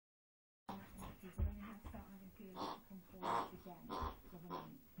You're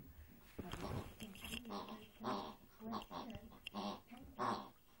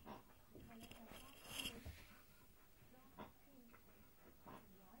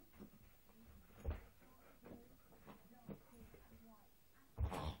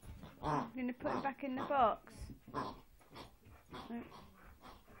going to put it back in the box? No.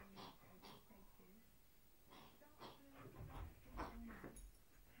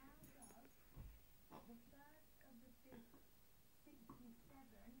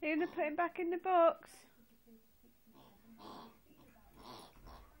 You're going to put it back in the box?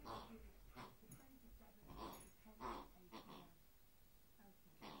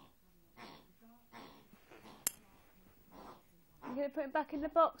 You're going to put it back in the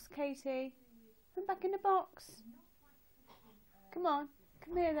box, Katie? Put it back in the box. Come on,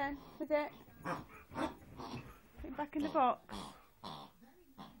 come here then, with it. Put it back in the box.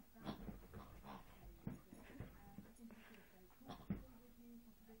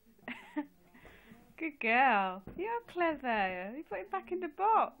 Good girl. You're clever. You put it back in the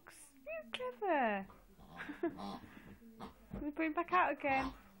box. You're clever. You put it back out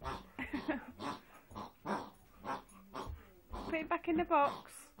again. Put it back in the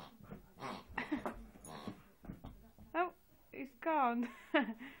box. Oh, it's gone.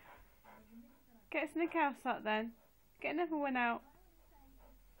 Get something else out then. Get another one out.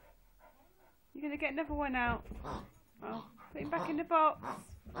 You're going to get another one out. Oh, put it back in the box.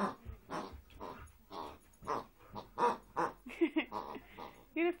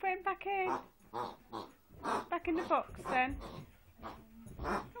 You're going to put him back in? Back in the box then.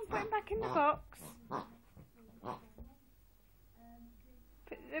 Put him back in the box.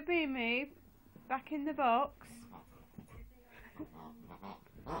 Put the Mimi back in the box.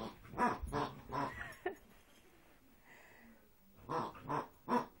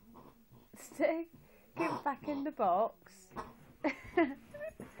 Stick it back in the box.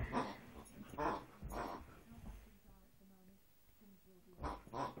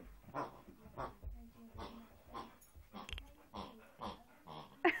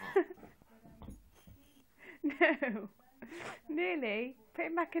 No, nearly. Put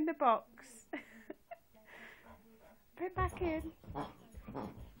it back in the box. Put it back in.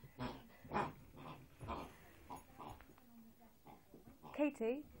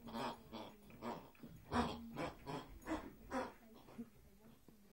 Katie?